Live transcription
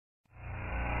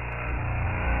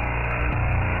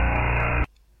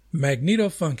Magneto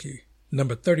Funky,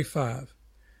 number 35.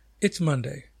 It's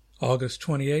Monday, August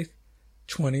 28th,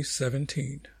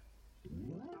 2017.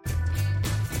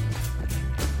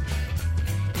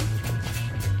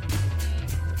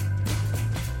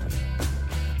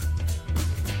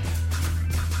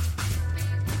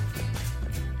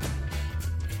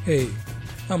 Hey,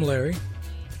 I'm Larry,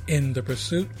 in the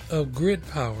pursuit of grid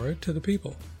power to the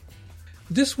people.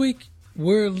 This week,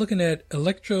 we're looking at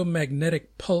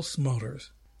electromagnetic pulse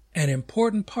motors, an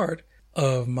important part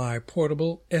of my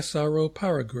portable SRO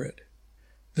power grid.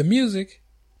 The music,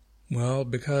 well,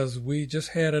 because we just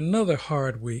had another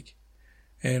hard week,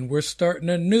 and we're starting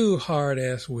a new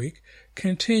hard-ass week,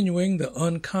 continuing the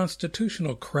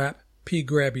unconstitutional crap P.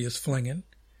 Grabby is flinging,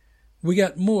 we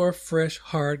got more fresh,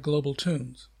 hard global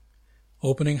tunes,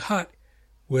 opening hot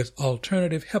with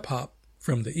alternative hip-hop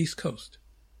from the East Coast.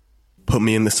 Put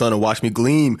me in the sun and watch me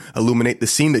gleam. Illuminate the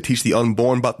scene that teach the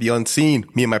unborn about the unseen.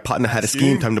 Me and my partner had a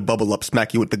scheme. Time to bubble up,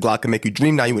 smack you with the Glock and make you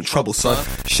dream. Now you in trouble, son.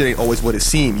 Shit ain't always what it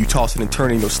seems. You tossing and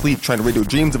turning your sleep, trying to radio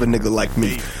dreams of a nigga like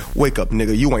me. Wake up,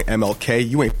 nigga, you ain't MLK.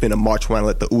 You ain't finna march around and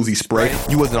let the Uzi spray.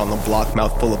 You wasn't on the block,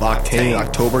 mouth full of octane. In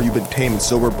October, you been tame and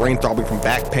sober, brain throbbing from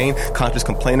back pain. Conscious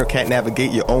complainer, can't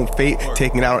navigate your own fate.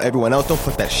 Taking it out on everyone else, don't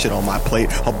put that shit on my plate.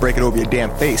 I'll break it over your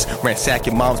damn face. Ransack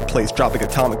your mom's place, dropping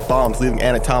atomic bombs, leaving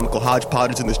anatomical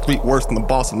hodgepodges in the street worse than the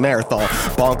Boston Marathon.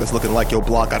 Bonkers looking like your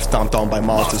block got stomped on by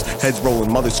monsters. Heads rolling,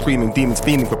 mothers screaming, demons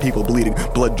fiending for people bleeding.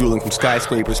 Blood drooling from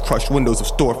skyscrapers, crushed windows of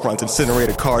storefronts,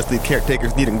 incinerated cars, leave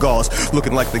caretakers needing gauze.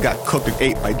 Looking like they got cooked and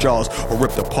ate by jaws, or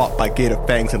ripped apart by gator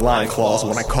fangs and lion claws.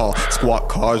 When I call, squat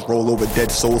cars roll over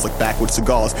dead souls like backward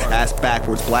cigars. Ass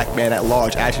backwards, black man at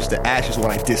large, ashes to ashes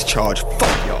when I discharge.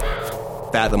 Fuck y'all.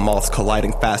 Fathom moths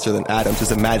colliding faster than atoms.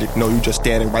 Is it magic? No, you just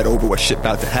standing right over what shit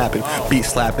about to happen. Beat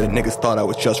slapping and niggas thought I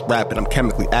was just rapping. I'm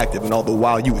chemically active and all the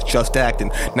while you was just acting.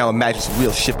 Now imagine some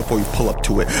real shit before you pull up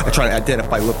to it. I try to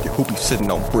identify, look, your hoopy sitting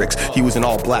on bricks. He was in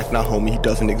all black, nah homie, he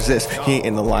doesn't exist. He ain't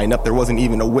in the lineup, there wasn't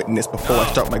even a witness. Before I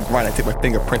start my grind, I take my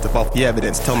fingerprints off the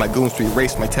evidence. Tell my goons to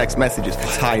erase my text messages.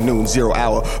 It's high noon, 0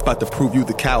 hour. About to prove you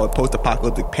the coward.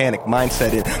 Post-apocalyptic panic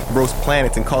mindset in. Roast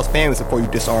planets and cause famines before you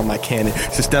disarm my cannon.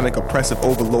 Systemic oppressive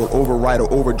overload, override or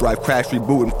overdrive, crash,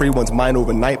 reboot, and free one's mind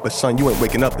overnight. But son, you ain't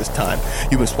waking up this time.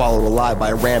 You've been swallowed alive by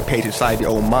a rampage inside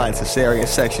your own mind. Cesarean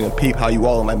section and peep how you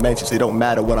all in my mentions. They don't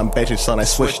matter what I'm benching, son. I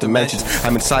switch dimensions.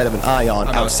 I'm inside of an ion,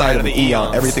 outside of an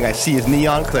eon. Everything I see is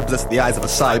neon, cause I possess the eyes of a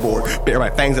cyborg. Bare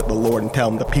my fangs at the Lord and tell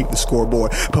him to peep the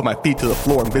scoreboard. Put my feet to the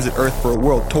floor and visit Earth for a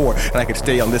world tour. And I can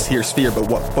stay on this here sphere, but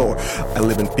what for? I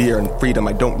live in fear and freedom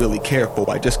I don't really care for.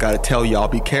 I just gotta tell y'all,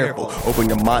 be careful. Open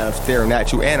your mind, I'm staring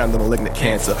at you and I'm the malignant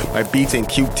cancer. My beats ain't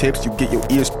Q-tips, you get your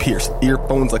ears pierced.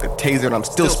 Earphones like a taser and I'm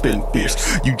still spitting fierce.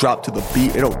 You drop to the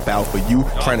beat, it don't bow for you.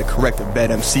 Trying to correct a bad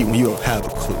MC when you don't have a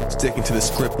clue. Sticking to the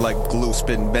script like glue,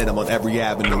 spitting venom on every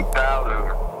avenue. 2000,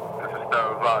 this is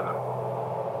Theravada.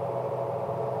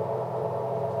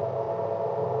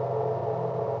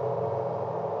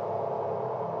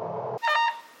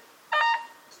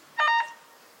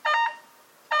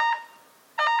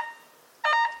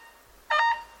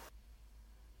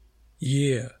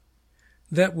 Yeah,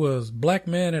 that was Black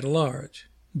Man at Large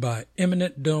by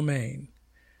Eminent Domain,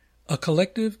 a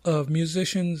collective of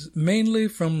musicians mainly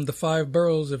from the 5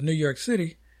 boroughs of New York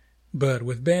City, but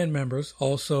with band members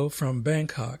also from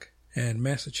Bangkok and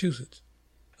Massachusetts.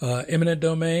 Eminent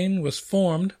Domain was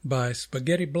formed by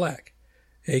Spaghetti Black,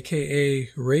 aka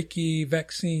Reiki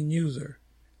Vaccine User,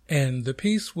 and the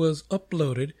piece was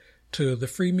uploaded to the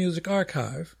Free Music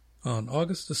Archive on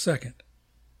August the 2nd.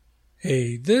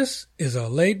 Hey, this is a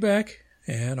laid-back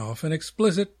and often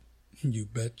explicit, you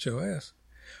bet your ass,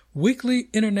 weekly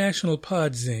international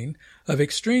podzine of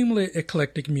extremely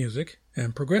eclectic music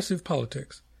and progressive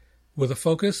politics, with a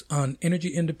focus on energy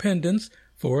independence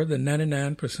for the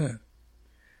 99%.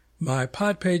 My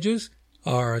pod pages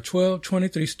are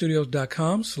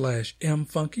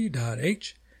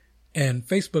 1223studios.com/mfunky.h and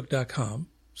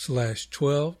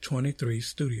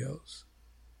facebook.com/1223studios.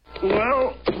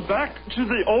 Well, back to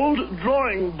the old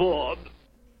drawing board.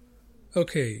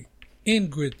 Okay, in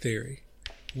grid theory,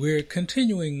 we're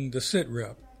continuing the sit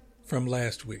rep from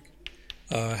last week,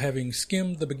 having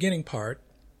skimmed the beginning part,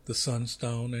 the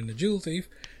sunstone and the jewel thief,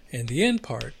 and the end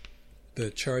part, the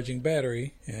charging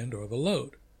battery and or the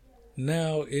load.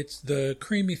 Now it's the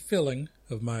creamy filling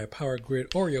of my power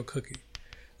grid Oreo cookie,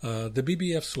 the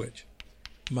BBF switch,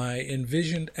 my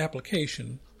envisioned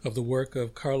application of the work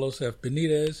of Carlos F.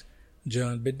 Benitez,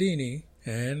 John Bedini,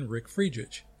 and Rick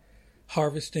Friedrich,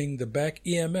 harvesting the back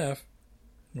EMF,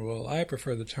 well, I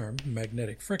prefer the term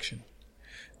magnetic friction,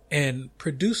 and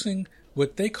producing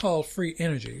what they call free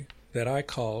energy that I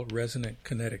call resonant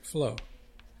kinetic flow.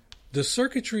 The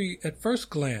circuitry at first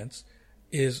glance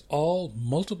is all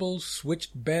multiple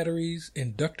switched batteries,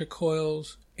 inductor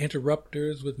coils,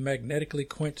 interrupters with magnetically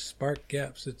quenched spark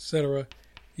gaps, etc.,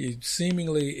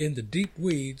 seemingly in the deep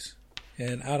weeds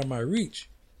and out of my reach.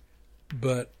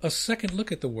 But a second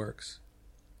look at the works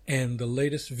and the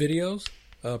latest videos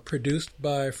produced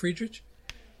by Friedrich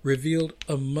revealed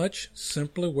a much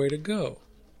simpler way to go.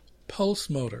 Pulse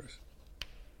motors.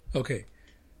 Okay,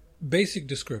 basic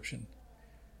description.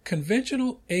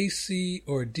 Conventional AC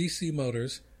or DC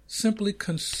motors simply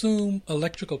consume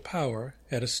electrical power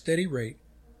at a steady rate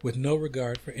with no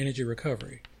regard for energy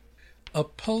recovery. A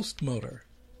pulsed motor,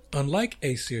 unlike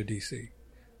AC or DC,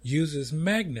 uses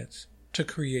magnets to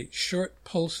create short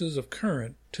pulses of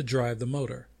current to drive the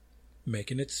motor,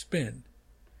 making it spin.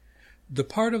 The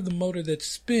part of the motor that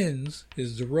spins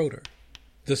is the rotor.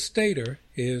 The stator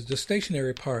is the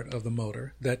stationary part of the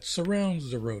motor that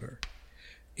surrounds the rotor.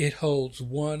 It holds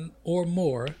one or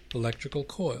more electrical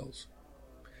coils.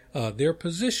 They're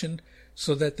positioned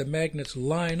so that the magnets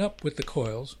line up with the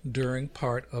coils during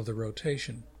part of the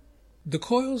rotation. The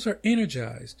coils are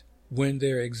energized when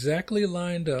they're exactly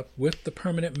lined up with the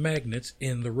permanent magnets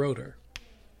in the rotor.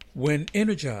 When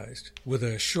energized with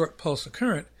a short pulse of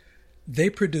current, they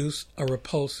produce a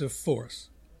repulsive force.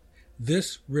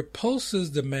 This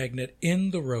repulses the magnet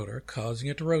in the rotor, causing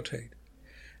it to rotate.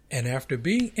 And after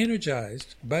being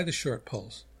energized by the short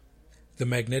pulse, the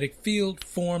magnetic field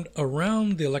formed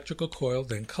around the electrical coil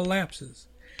then collapses.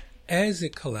 As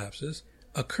it collapses,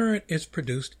 a current is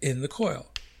produced in the coil.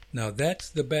 Now that's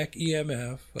the back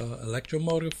EMF,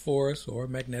 electromotive force, or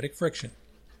magnetic friction.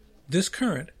 This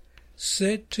current,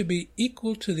 said to be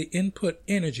equal to the input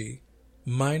energy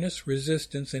minus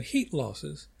resistance and heat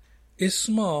losses, is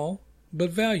small but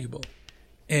valuable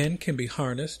and can be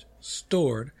harnessed,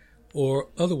 stored, or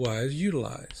otherwise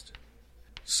utilized.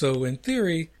 So in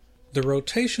theory, the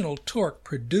rotational torque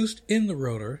produced in the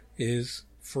rotor is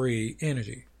free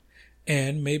energy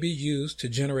and may be used to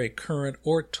generate current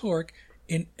or torque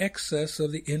in excess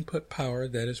of the input power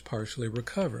that is partially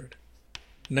recovered.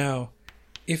 Now,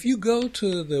 if you go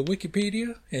to the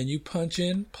Wikipedia and you punch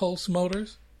in pulse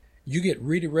motors, you get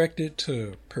redirected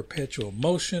to perpetual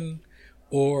motion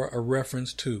or a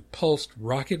reference to pulsed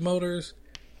rocket motors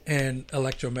and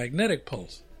electromagnetic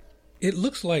pulse. It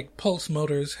looks like pulse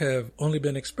motors have only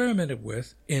been experimented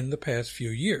with in the past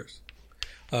few years.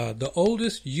 The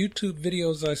oldest YouTube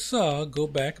videos I saw go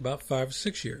back about 5 or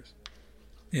 6 years.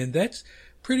 And that's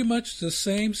pretty much the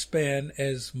same span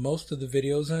as most of the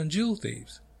videos on jewel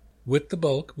thieves, with the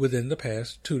bulk within the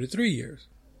past 2 to 3 years.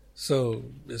 So,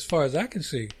 as far as I can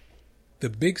see, the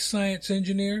big science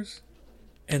engineers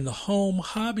and the home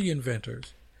hobby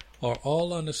inventors are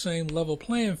all on the same level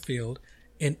playing field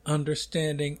in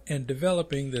understanding and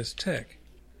developing this tech.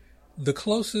 The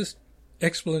closest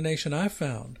explanation I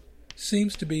found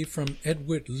seems to be from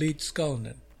Edward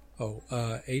Leeds-Scullin,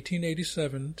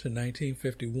 1887 to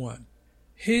 1951.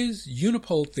 His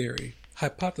unipole theory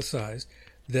hypothesized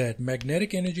that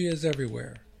magnetic energy is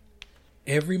everywhere.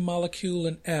 Every molecule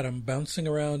and atom bouncing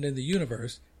around in the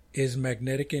universe is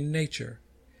magnetic in nature.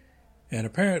 And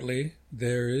apparently,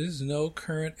 there is no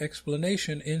current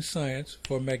explanation in science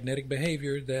for magnetic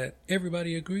behavior that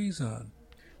everybody agrees on.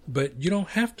 But you don't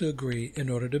have to agree in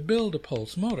order to build a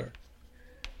pulse motor.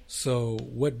 So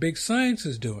what big science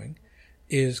is doing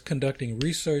is conducting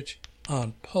research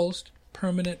on pulsed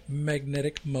permanent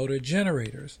magnetic motor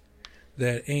generators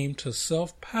that aim to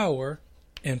self-power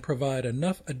and provide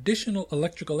enough additional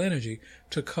electrical energy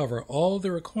to cover all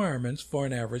the requirements for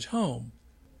an average home.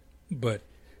 But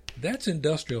that's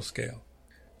industrial scale.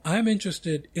 I'm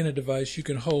interested in a device you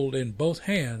can hold in both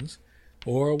hands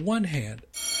or one hand.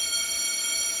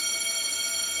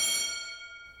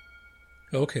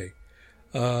 Okay,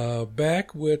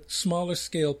 back with smaller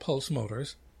scale pulse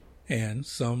motors and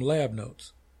some lab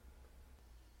notes.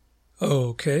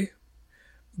 Okay,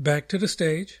 back to the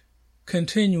stage,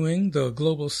 continuing the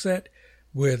global set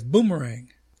with Boomerang,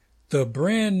 the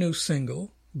brand new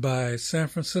single by San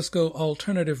Francisco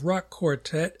alternative rock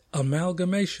quartet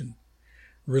Amalgamation,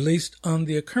 released on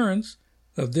the occurrence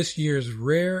of this year's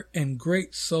rare and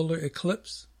great solar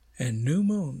eclipse and new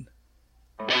moon.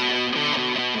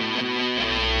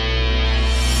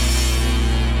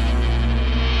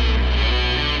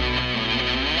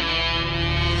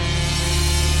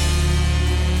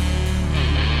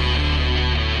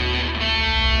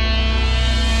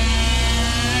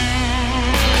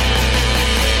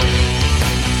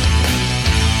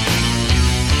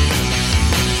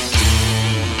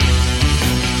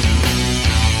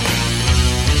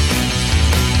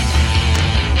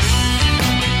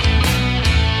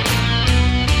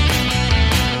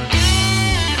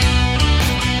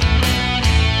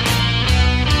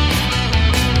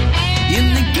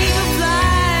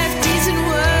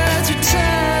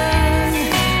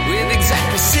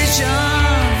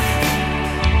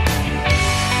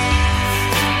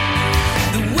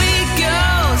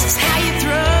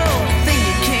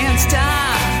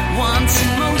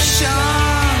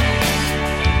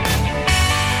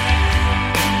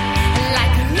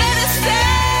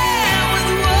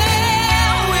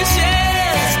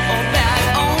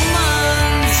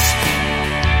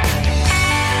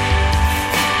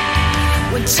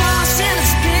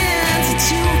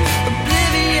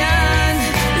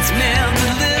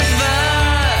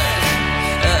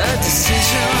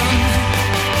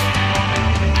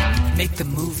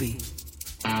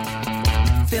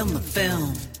 film the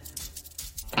film.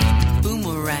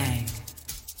 Boomerang.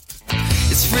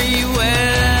 It's free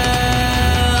will.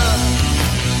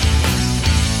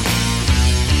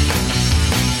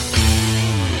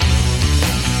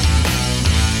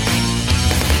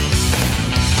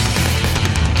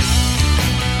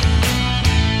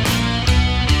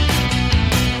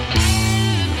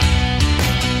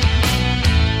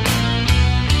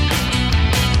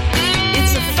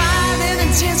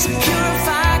 To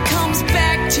purify comes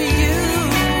back to you.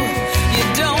 You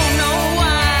don't know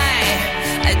why.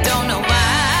 I don't know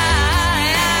why.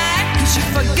 'Cause you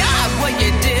forgot what you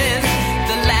did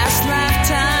the last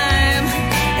lifetime,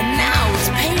 and now it's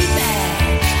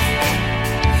payback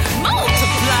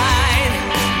multiplied.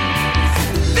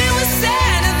 They were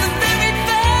said in the very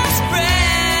first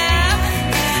breath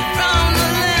from the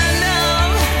land of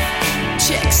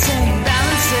checks and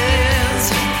balances.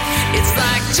 It's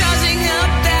like charging up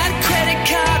credit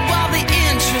card while the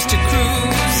interest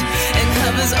accrues and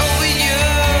hovers over you,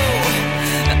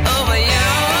 over you.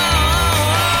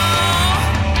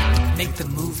 Make the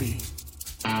movie,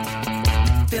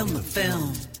 film the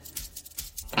film,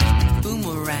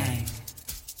 Boomerang.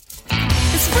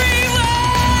 It's free will.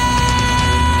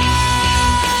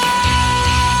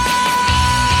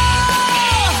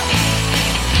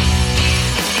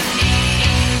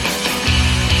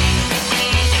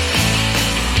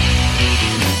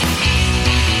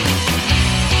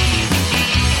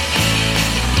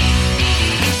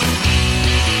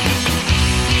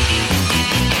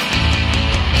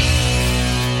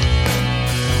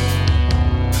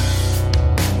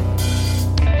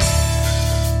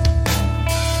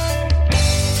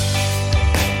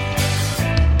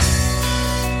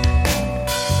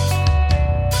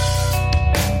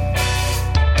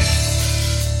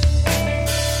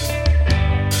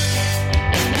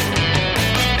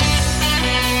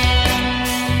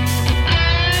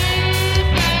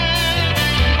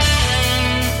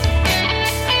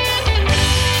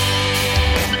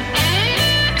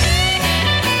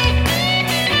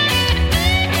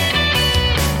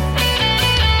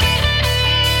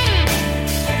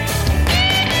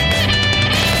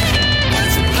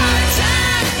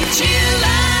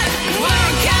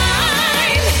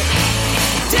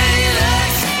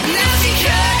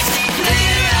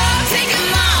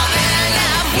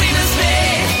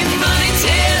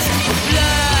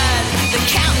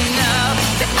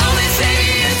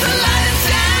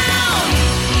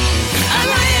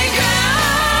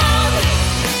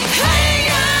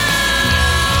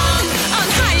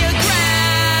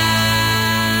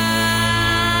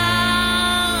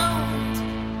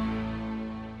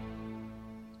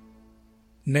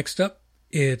 Next up,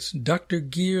 it's Dr.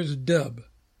 Gear's Dub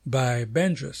by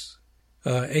Bandras,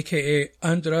 a.k.a.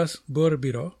 Andras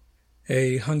Borbiro,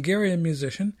 a Hungarian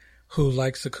musician who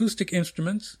likes acoustic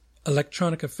instruments,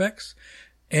 electronic effects,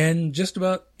 and just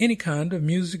about any kind of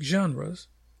music genres,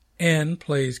 and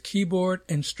plays keyboard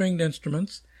and stringed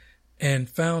instruments and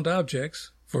found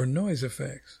objects for noise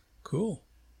effects. Cool.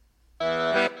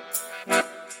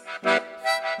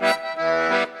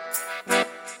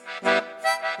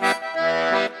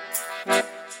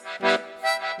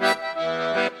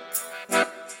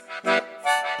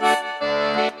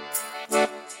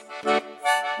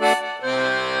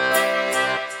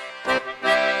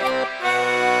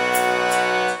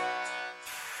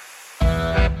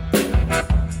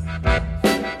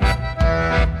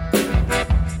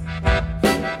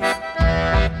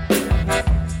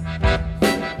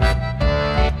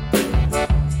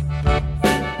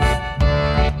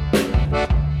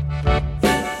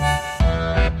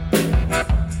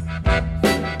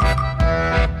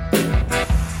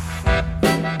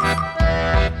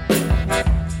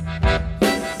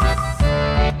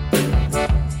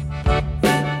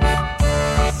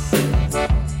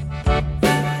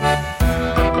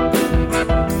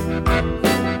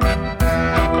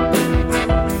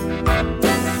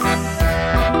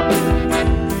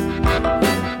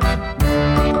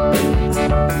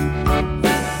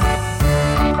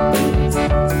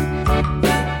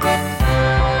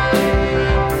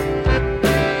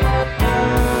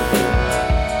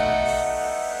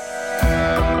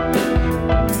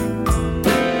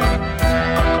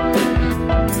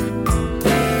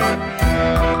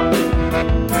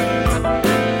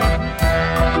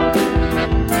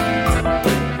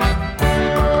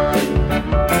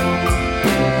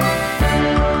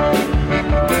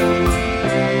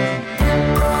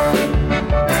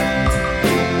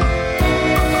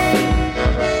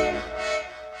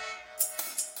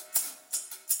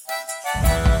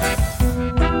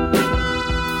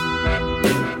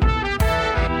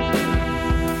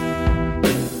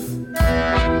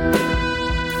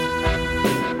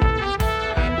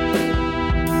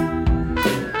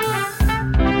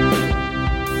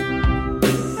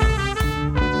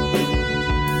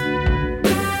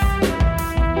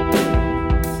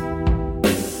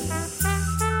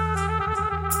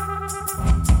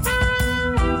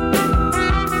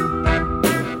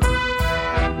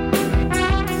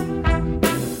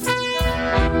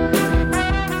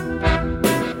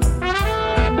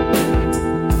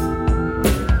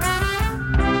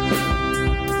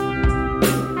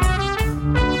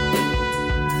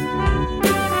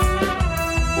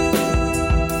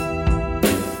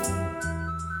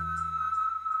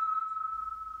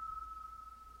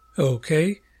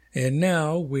 Okay, and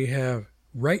now we have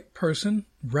Right Person,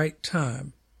 Right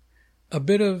Time, a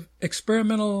bit of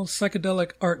experimental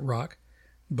psychedelic art rock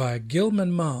by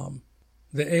Gilman Mom,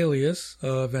 the alias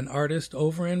of an artist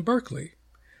over in Berkeley,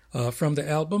 from the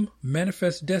album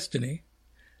Manifest Destiny,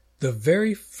 the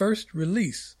very first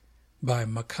release by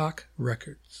Macaque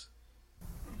Records.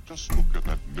 Just look at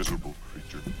that miserable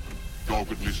creature,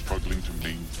 doggedly struggling to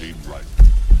maintain life.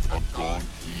 A gaunt,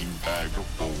 lean bag of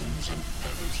bones and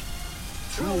feathers.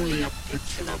 Truly a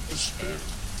picture of despair.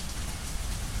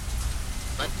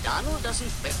 But Donald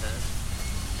doesn't bicker.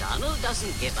 Donald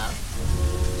doesn't give up.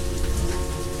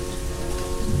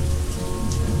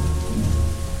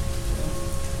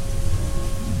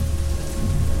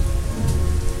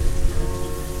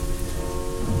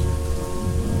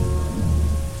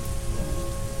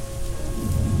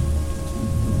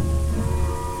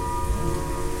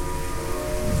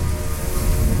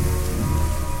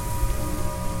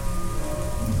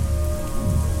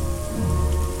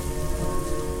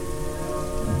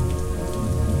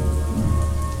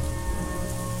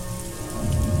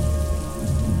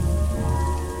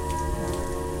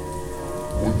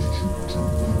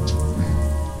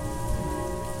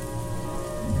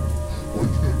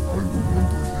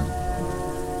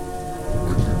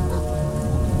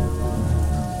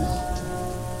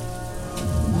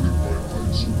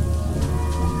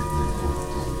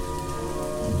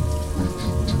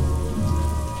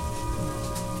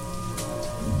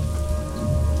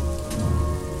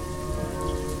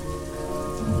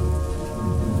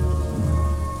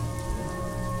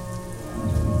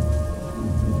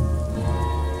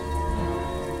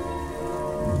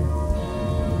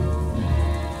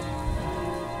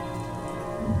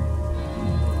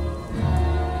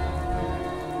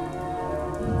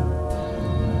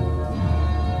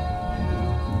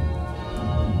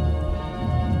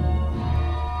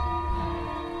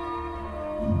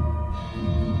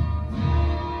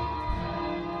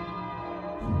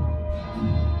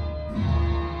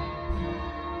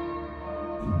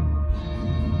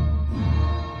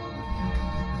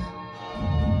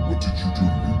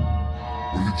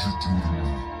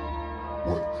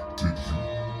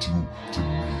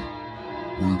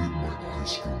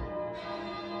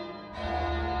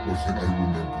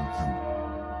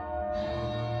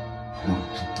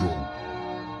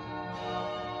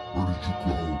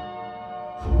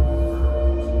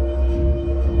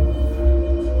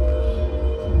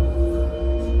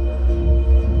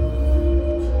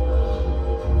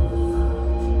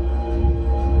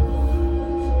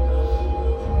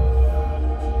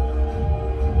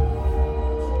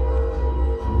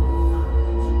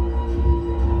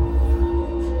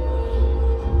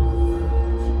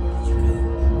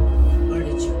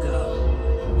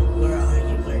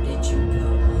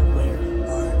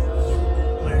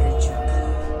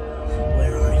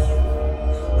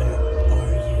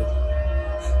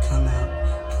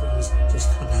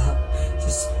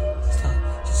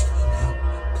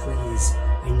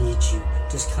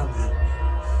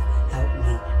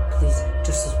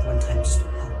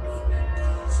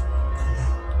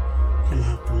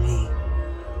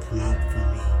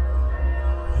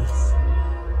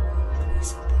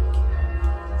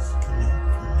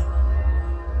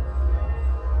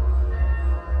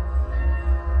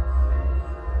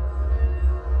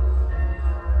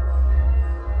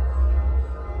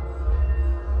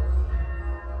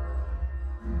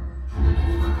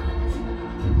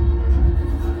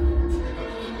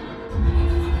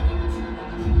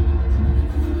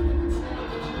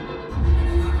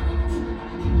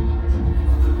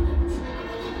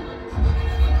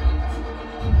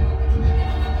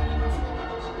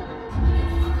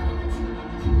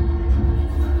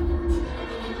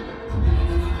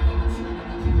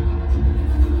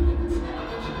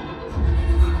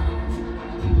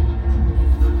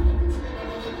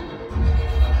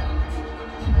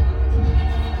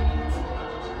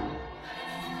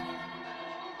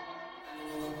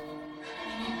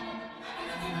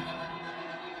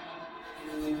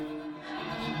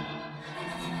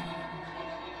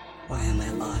 Why am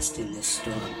I lost in this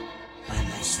storm by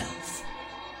myself?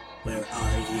 Where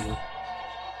are you?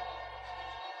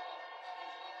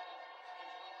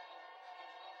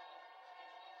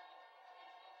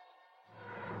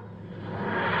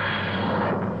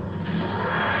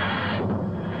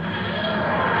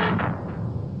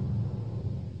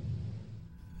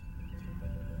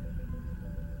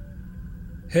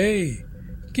 Hey,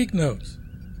 Geek Notes.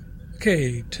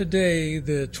 Okay, today,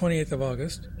 the 20th of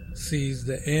August, sees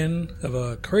the end of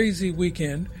a crazy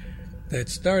weekend that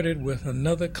started with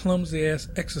another clumsy-ass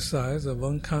exercise of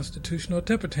unconstitutional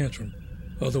temper tantrum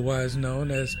otherwise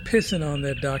known as pissing on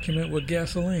that document with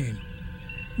gasoline.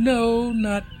 No,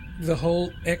 not the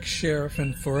whole ex-sheriff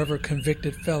and forever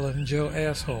convicted felon Joe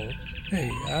Asshole. Hey,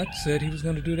 I said he was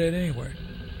going to do that anyway.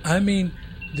 I mean,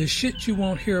 the shit you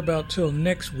won't hear about till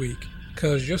next week,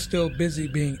 'cause you're still busy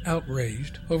being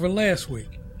outraged over last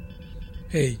week.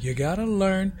 Hey, you gotta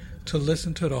learn to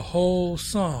listen to the whole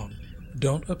song.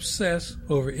 Don't obsess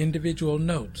over individual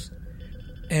notes.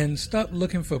 And stop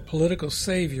looking for political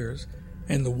saviors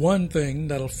and the one thing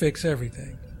that'll fix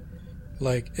everything.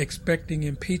 Like expecting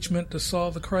impeachment to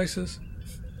solve the crisis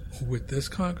with this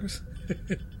Congress?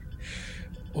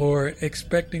 Or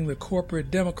expecting the corporate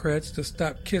Democrats to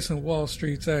stop kissing Wall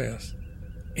Street's ass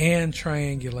and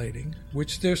triangulating,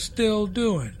 which they're still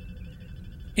doing.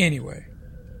 Anyway,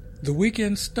 the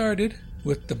weekend started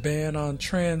with the ban on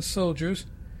trans soldiers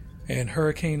and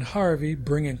Hurricane Harvey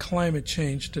bringing climate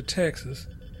change to Texas.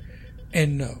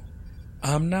 And no,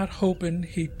 I'm not hoping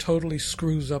he totally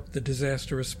screws up the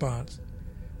disaster response,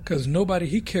 'cause nobody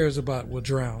he cares about will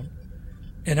drown.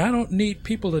 And I don't need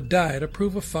people to die to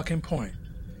prove a fucking point.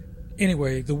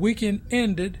 Anyway, the weekend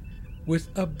ended with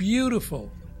a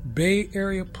beautiful Bay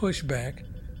Area pushback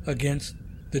against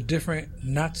the different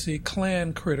Nazi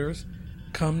Klan critters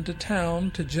come to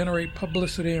town to generate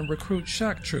publicity and recruit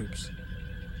shock troops,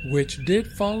 which did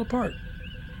fall apart,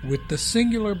 with the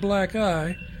singular black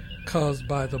eye caused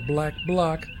by the Black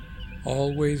Bloc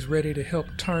always ready to help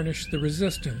tarnish the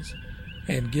resistance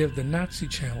and give the Nazi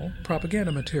channel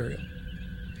propaganda material.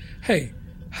 Hey,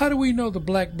 how do we know the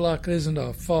Black Bloc isn't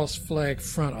a false flag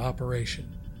front operation?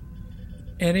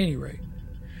 At any rate,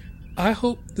 I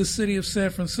hope the city of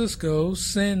San Francisco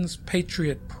sends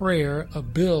Patriot Prayer a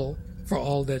bill for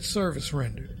all that service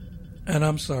rendered. And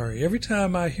I'm sorry, every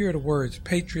time I hear the words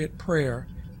Patriot Prayer,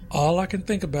 all I can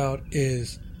think about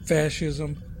is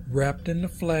fascism wrapped in the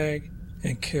flag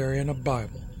and carrying a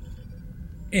Bible.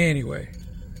 Anyway,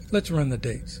 let's run the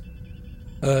dates.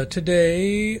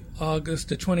 Today, August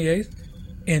the 28th,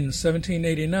 in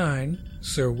 1789,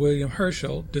 Sir William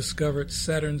Herschel discovered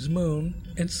Saturn's moon,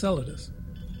 Enceladus.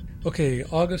 Okay,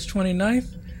 August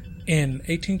 29th, in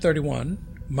 1831,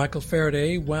 Michael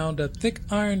Faraday wound a thick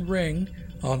iron ring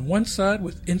on one side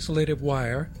with insulated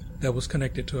wire that was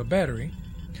connected to a battery.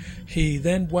 He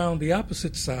then wound the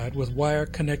opposite side with wire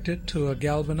connected to a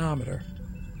galvanometer.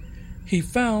 He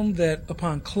found that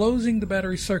upon closing the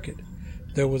battery circuit,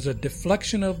 there was a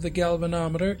deflection of the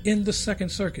galvanometer in the second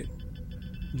circuit.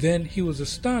 Then he was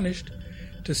astonished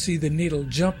to see the needle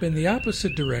jump in the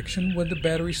opposite direction when the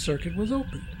battery circuit was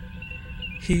opened.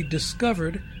 He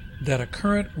discovered that a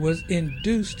current was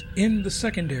induced in the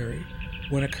secondary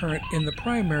when a current in the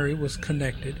primary was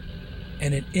connected,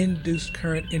 and an induced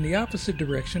current in the opposite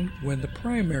direction when the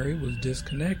primary was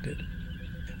disconnected.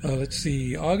 Let's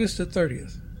see, August the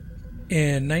 30th.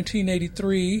 In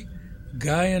 1983,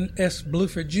 Guyan S.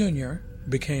 Bluford Jr.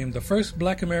 became the first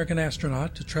black American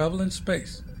astronaut to travel in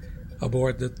space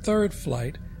aboard the third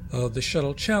flight of the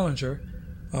Shuttle Challenger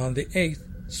on the 8th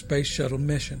Space Shuttle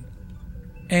mission.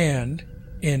 And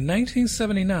in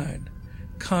 1979,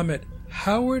 comet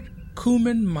Howard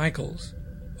Kuhlman Michaels,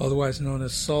 otherwise known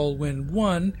as Solwind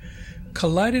 1,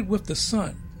 collided with the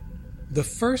Sun, the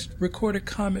first recorded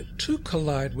comet to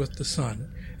collide with the Sun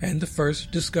and the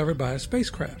first discovered by a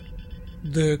spacecraft.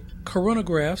 The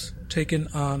coronagraphs taken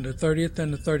on the 30th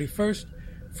and the 31st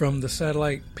from the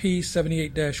satellite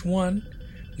P78-1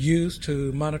 used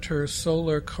to monitor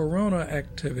solar corona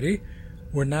activity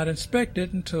were not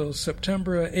inspected until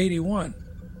September of '81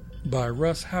 by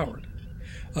Russ Howard.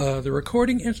 The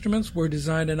recording instruments were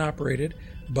designed and operated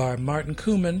by Martin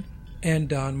Kuhlman and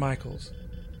Don Michaels.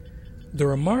 The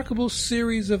remarkable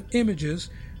series of images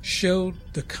showed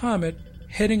the comet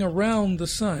heading around the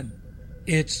Sun.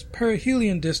 Its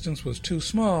perihelion distance was too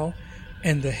small,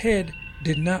 and the head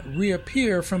did not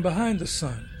reappear from behind the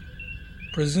Sun,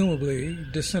 presumably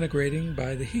disintegrating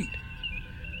by the heat.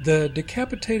 The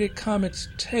decapitated comet's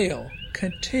tail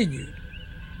continued,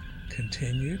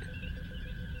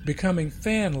 becoming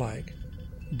fan-like,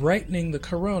 brightening the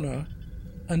corona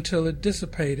until it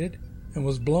dissipated and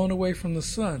was blown away from the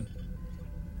Sun.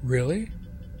 Really?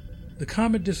 The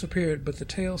comet disappeared, but the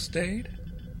tail stayed?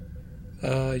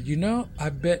 I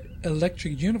bet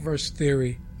electric universe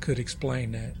theory could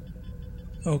explain that.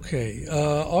 Okay,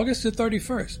 August the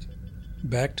 31st.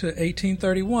 Back to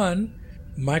 1831,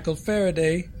 Michael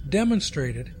Faraday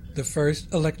demonstrated the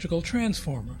first electrical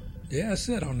transformer. Yeah, I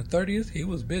said on the 30th, he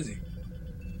was busy.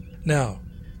 Now,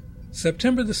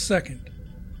 September the 2nd.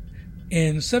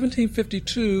 In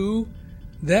 1752,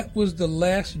 that was the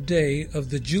last day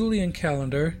of the Julian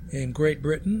calendar in Great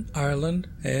Britain, Ireland,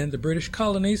 and the British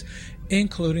colonies,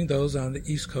 including those on the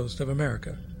East Coast of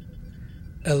America.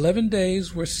 11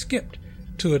 days were skipped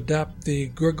to adopt the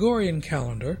Gregorian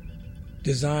calendar,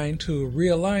 designed to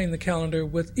realign the calendar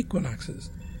with equinoxes.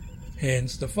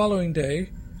 Hence, the following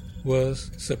day was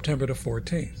September the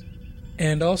 14th.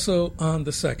 And also on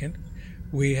the 2nd,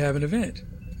 we have an event,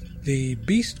 the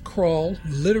Beast Crawl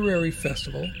Literary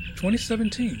Festival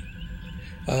 2017,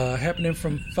 happening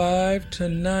from 5 to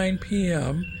 9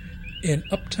 p.m. in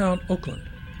Uptown Oakland.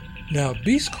 Now,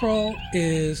 Beast Crawl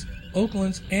is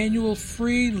Oakland's annual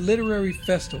free literary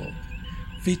festival,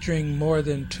 featuring more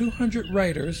than 200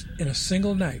 writers in a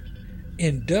single night,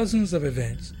 in dozens of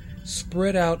events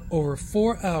spread out over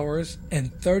 4 hours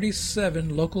and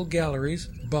 37 local galleries,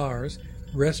 bars,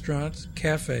 restaurants,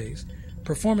 cafes,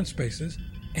 performance spaces,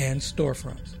 and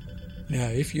storefronts. Now,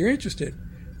 if you're interested,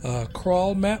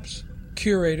 crawl maps,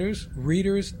 curators,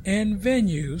 readers, and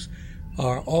venues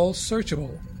are all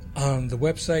searchable on the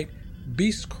website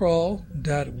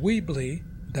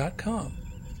beastcrawl.weebly.com.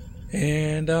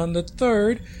 And on the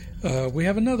 3rd, we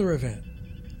have another event,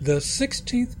 the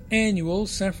 16th Annual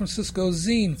San Francisco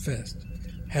Zine Fest,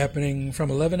 happening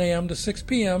from 11 a.m. to 6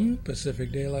 p.m.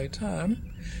 Pacific Daylight Time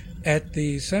at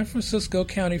the San Francisco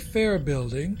County Fair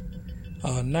Building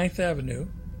on 9th Avenue.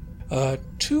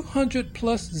 200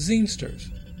 plus zinesters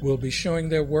will be showing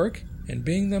their work and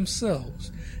being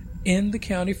themselves in the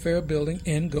County Fair Building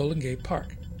in Golden Gate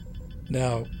Park.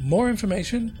 Now, more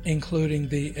information, including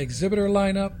the exhibitor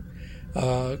lineup,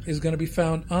 is going to be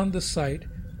found on the site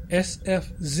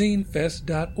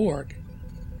sfzinefest.org,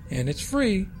 and it's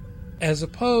free, as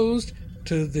opposed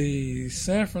to the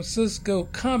San Francisco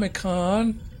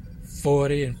Comic-Con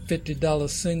 $40 and $50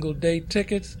 single day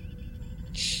tickets.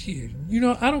 Shit,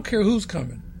 I don't care who's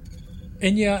coming,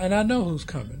 and I know who's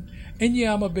coming, and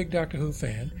I'm a big Doctor Who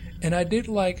fan, and I did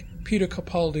like Peter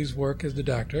Capaldi's work as the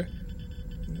Doctor.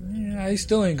 I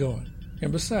still ain't going,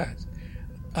 and besides,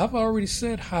 I've already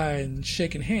said hi and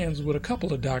shaken hands with a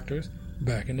couple of doctors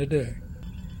back in the day.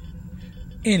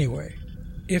 Anyway,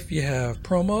 if you have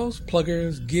promos,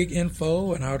 pluggers, gig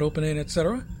info, an art opening,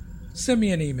 etc., send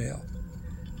me an email.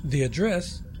 The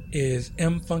address is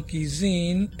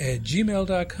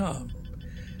mfunkyzine@gmail.com.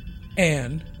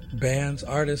 And bands,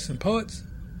 artists, and poets,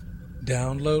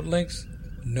 download links,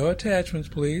 no attachments,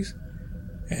 please,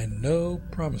 and no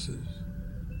promises.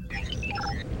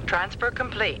 Transfer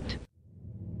complete.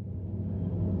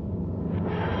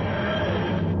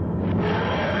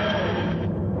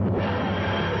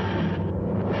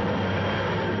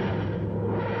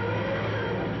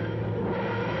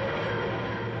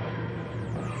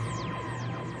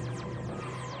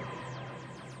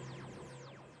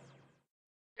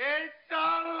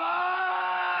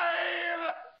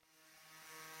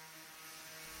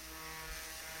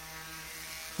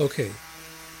 Okay,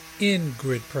 in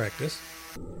grid practice,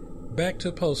 back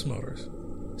to Postmotors,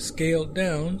 scaled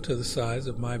down to the size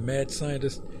of my Mad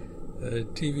Scientist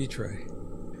TV tray.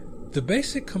 The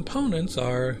basic components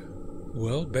are,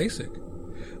 basic.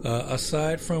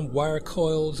 Aside from wire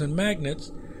coils and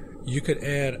magnets, you could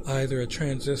add either a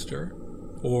transistor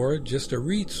or just a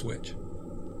reed switch.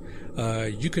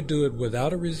 You could do it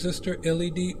without a resistor,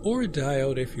 LED, or a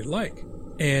diode if you like.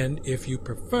 And if you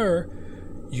prefer,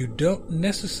 you don't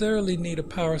necessarily need a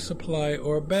power supply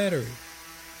or a battery.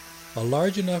 A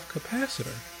large enough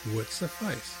capacitor would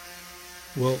suffice.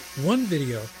 Well, one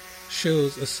video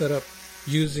shows a setup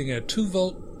using a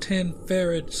 2-volt 10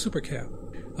 farad supercap,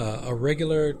 a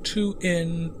regular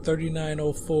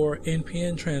 2N3904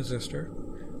 NPN transistor,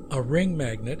 a ring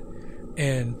magnet,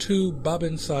 and 2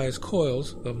 bobbin-sized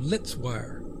coils of Litz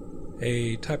wire,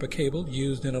 a type of cable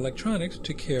used in electronics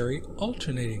to carry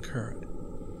alternating current.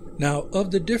 Now,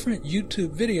 of the different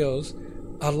YouTube videos,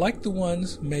 I like the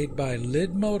ones made by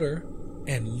Lid Motor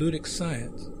and Ludic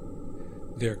Science.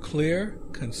 They're clear,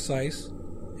 concise,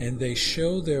 and they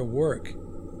show their work,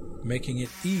 making it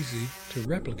easy to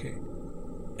replicate.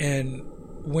 And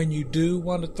when you do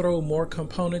want to throw more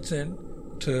components in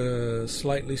to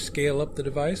slightly scale up the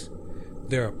device,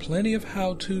 there are plenty of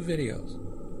how-to videos.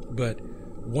 But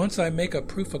once I make a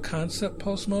proof of concept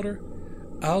Postmotor,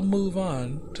 I'll move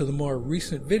on to the more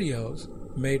recent videos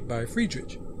made by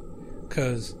Friedrich,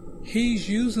 because he's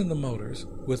using the motors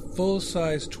with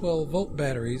full-size 12-volt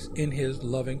batteries in his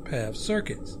Loving Path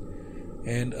circuits.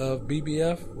 And of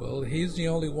BBF, he's the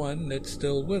only one that's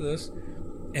still with us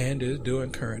and is doing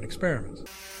current experiments.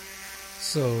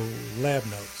 So, lab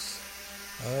notes.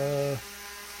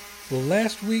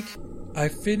 Last week I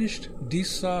finished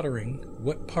desoldering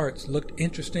what parts looked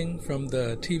interesting from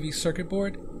the TV circuit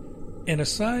board. And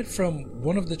aside from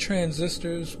one of the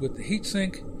transistors with the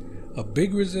heatsink, a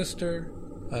big resistor,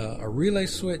 a relay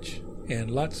switch,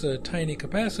 and lots of tiny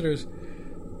capacitors.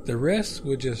 The rest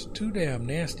were just too damn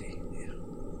nasty. Yeah.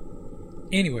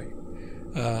 Anyway,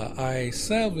 I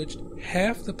salvaged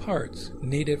half the parts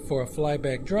needed for a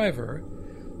flyback driver,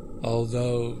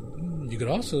 although you could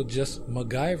also just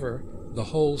MacGyver the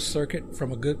whole circuit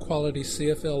from a good quality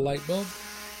CFL light bulb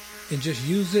and just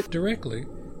use it directly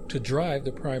to drive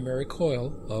the primary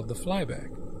coil of the flyback.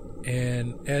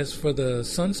 And as for the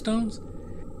sunstones,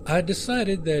 I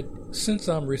decided that since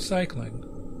I'm recycling,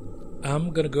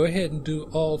 I'm going to go ahead and do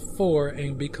all 4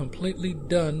 and be completely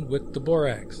done with the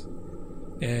borax.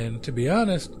 And to be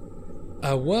honest,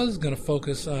 I was going to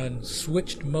focus on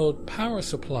switched mode power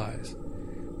supplies,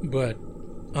 but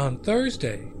on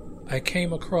Thursday I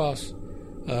came across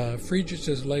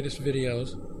Friedrich's latest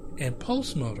videos and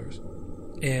pulse motors,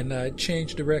 and I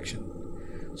changed direction.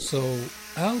 So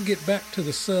I'll get back to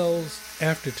the cells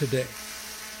after today.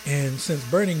 And since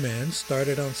Burning Man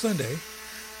started on Sunday,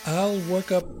 I'll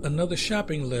work up another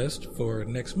shopping list for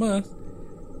next month,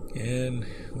 and,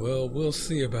 well, we'll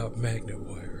see about magnet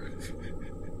wire.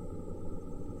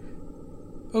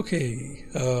 Okay,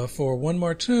 for one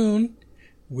more tune,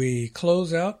 we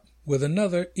close out with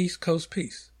another East Coast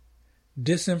piece,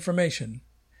 Disinformation,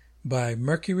 by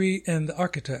Mercury and the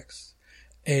Architects,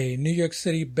 a New York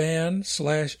City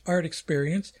band/art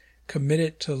experience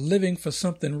committed to living for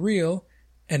something real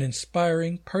and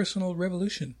inspiring personal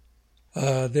revolution.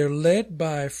 They're led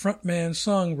by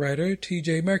frontman-songwriter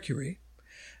T.J. Mercury,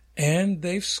 and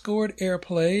they've scored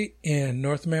airplay in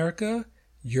North America,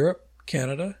 Europe,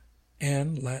 Canada,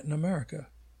 and Latin America.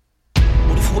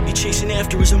 What if what you're chasing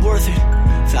after isn't worth it?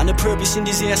 Found a purpose in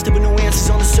disaster but no answers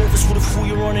on the surface. What if who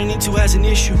you're running into has an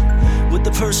issue with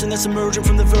the person that's emerging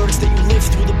from the verdicts that you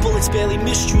lived through? The bullets barely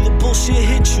missed you, the bullshit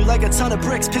hit you like a ton of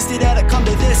bricks. Pissed it out, I come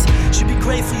to this. Should be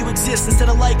grateful you exist instead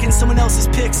of liking someone else's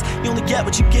pics. You only get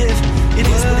what you give. It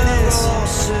is what it is. We're all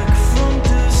sick from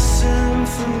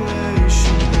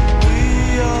disinformation.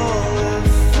 We all live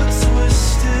for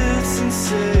twisted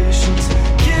sensations.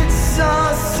 Kids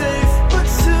are safe but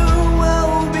too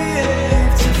well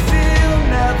behaved to feel.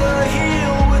 Never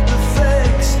heal with the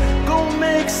fakes. Go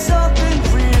make something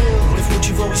real. What if what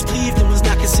you've always believed in was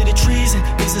not considered treason?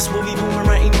 Is this what we booming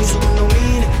writing news with no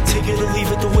meaning? Take it or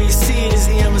leave it, the way you see it is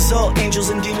the end result. Angels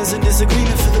and demons in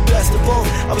disagreement for the best of both.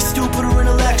 Are we stupid or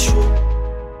intellectual?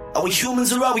 Are we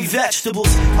humans or are we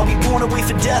vegetables? Are we born away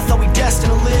for death? Are we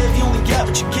destined to live? You only get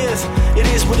what you give. It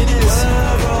is what it is.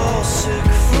 We're all sick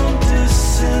from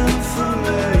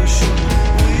disinformation.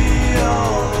 We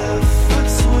all live for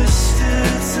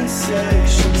twisted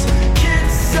sensations.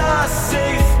 Kids are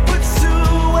safe but too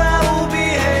well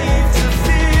behaved to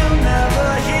feel. Never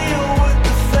heal with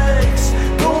the fakes.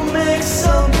 Go make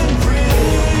something real.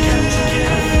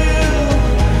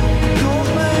 Go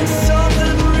make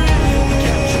something real.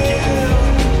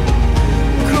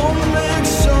 Go make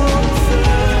something.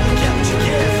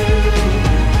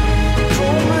 Go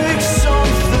make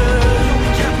something.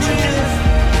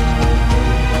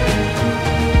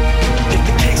 If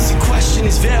the case in question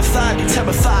is verified, you're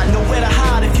terrified, nowhere to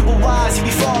hide. If you were wise, you'd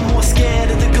be far more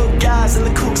scared of the good guys and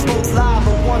the kooks both lie.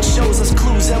 But one shows us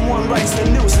clues and one writes the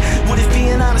news. What if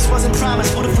being honest wasn't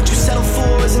promised? What if what you settled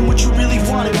for isn't what you really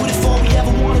wanted? What if all we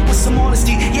ever wanted was some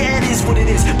honesty? Yeah, it is what it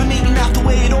is, but maybe not the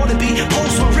way it ought to be.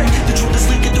 Holes were ripped, the truth is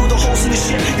leaking through the holes in the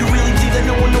shit. You really believe that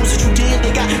no one knows that you did?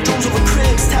 They got drones over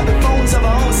cribs, tapping phones of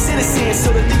our own citizens.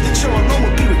 So to think that you're alone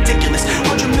would be ridiculous.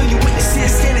 100 million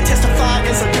witnesses stand and testify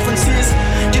against our differences.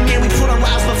 Demand we put our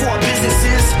lives before our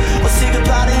businesses, or say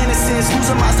goodbye to innocence. Lose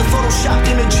our minds to photoshopped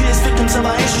images, victims of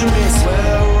our instruments.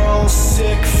 We're all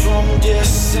sick from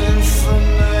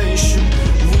disinformation.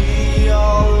 We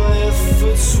all live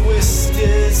for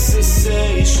twisted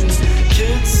sensations.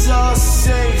 Kids are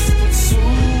safe but too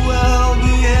well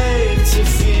behaved to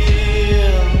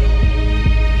feel.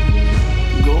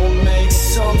 Go make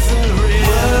something real.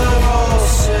 We're all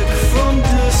sick from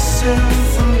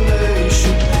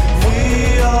disinformation.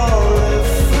 We all live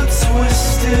for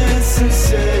twisted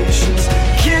sensations.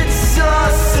 Kids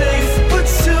are safe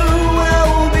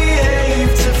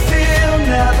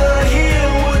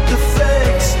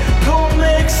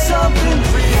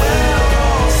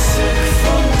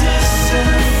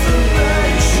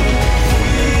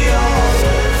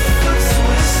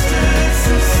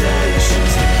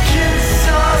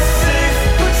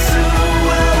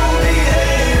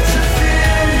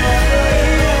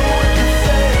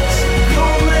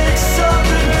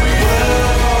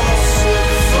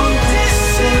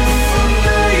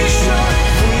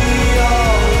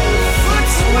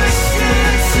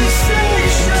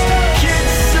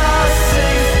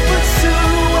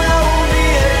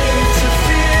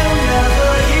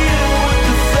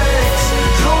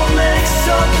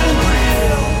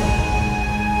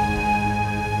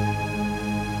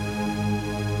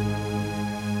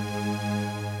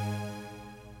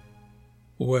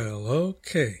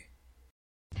Okay.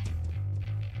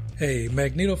 Hey,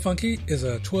 Magneto Funky is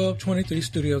a 1223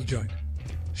 Studios joint.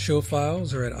 Show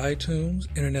files are at iTunes,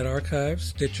 Internet Archive,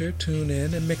 Stitcher,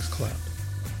 TuneIn, and Mixcloud.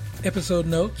 Episode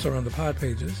notes are on the pod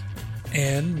pages,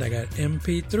 and I got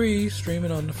MP3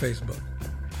 streaming on the Facebook.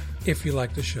 If you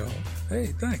like the show,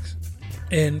 hey, thanks.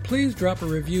 And please drop a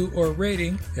review or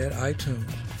rating at iTunes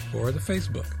or the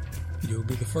Facebook. You'll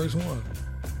be the first one.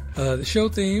 The show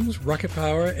themes, Rocket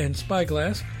Power and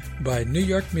Spyglass, by New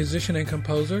York musician and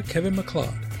composer Kevin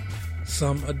MacLeod.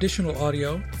 Some additional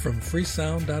audio from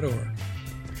freesound.org.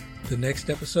 The next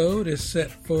episode is set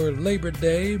for Labor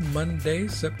Day, Monday,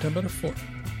 September the 4th.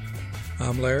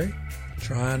 I'm Larry,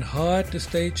 trying hard to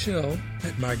stay chill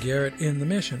at my garret in the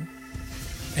Mission,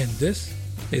 and this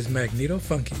is Magneto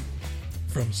Funky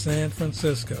from San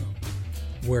Francisco,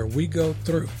 where we go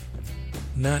through,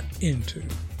 not into,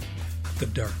 the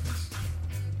darkness.